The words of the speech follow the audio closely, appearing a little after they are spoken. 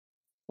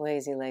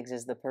Lazy legs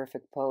is the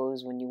perfect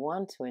pose when you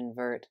want to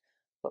invert,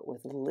 but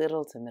with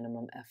little to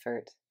minimum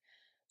effort.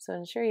 So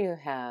ensure you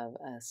have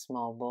a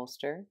small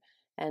bolster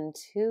and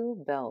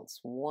two belts,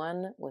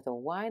 one with a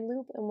wide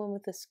loop and one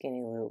with a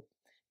skinny loop.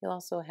 You'll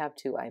also have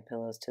two eye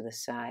pillows to the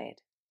side.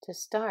 To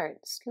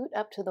start, scoot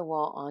up to the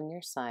wall on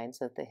your side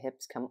so that the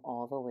hips come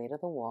all the way to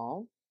the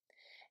wall,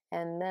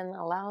 and then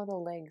allow the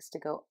legs to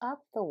go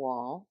up the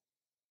wall,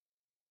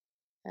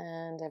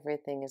 and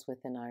everything is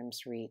within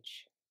arm's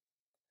reach.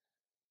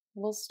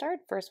 We'll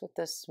start first with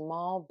the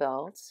small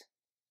belt.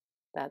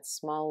 That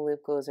small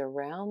loop goes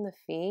around the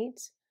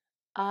feet,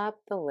 up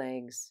the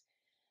legs,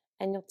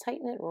 and you'll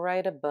tighten it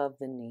right above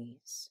the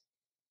knees.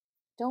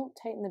 Don't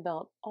tighten the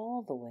belt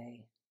all the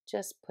way,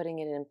 just putting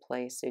it in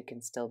place so you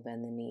can still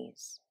bend the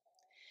knees.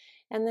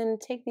 And then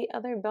take the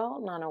other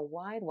belt and on a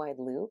wide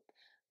loop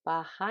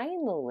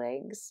behind the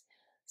legs,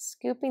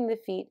 scooping the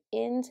feet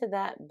into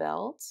that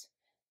belt,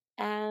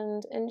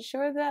 and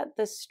ensure that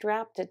the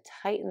strap to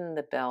tighten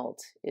the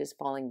belt is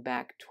falling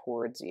back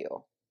towards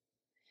you.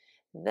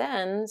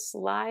 Then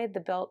slide the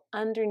belt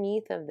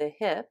underneath of the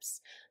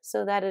hips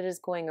so that it is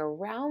going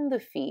around the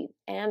feet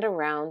and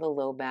around the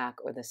low back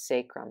or the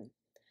sacrum.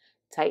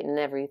 Tighten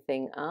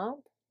everything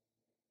up,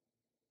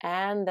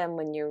 and then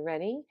when you're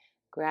ready,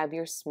 grab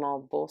your small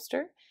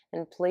bolster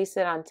and place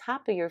it on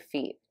top of your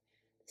feet.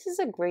 This is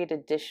a great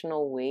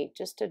additional weight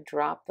just to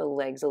drop the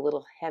legs a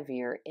little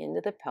heavier into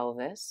the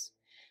pelvis,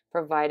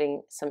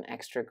 providing some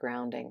extra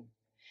grounding.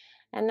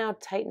 And now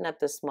tighten up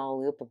the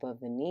small loop above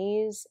the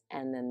knees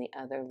and then the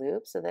other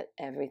loop so that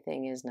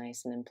everything is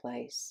nice and in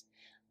place.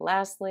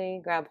 Lastly,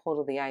 grab hold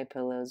of the eye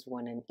pillows,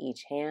 one in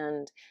each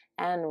hand,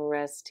 and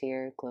rest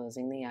here,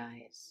 closing the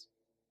eyes.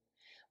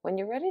 When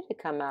you're ready to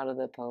come out of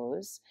the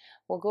pose,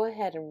 we'll go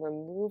ahead and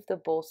remove the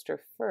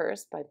bolster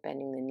first by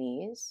bending the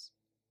knees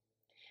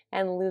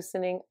and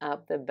loosening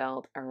up the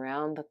belt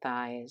around the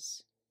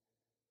thighs,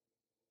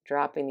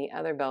 dropping the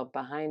other belt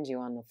behind you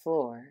on the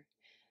floor.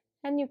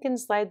 And you can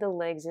slide the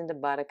legs into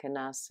Baddha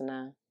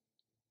Konasana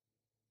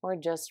or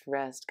just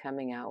rest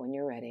coming out when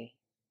you're ready.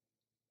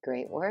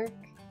 Great work.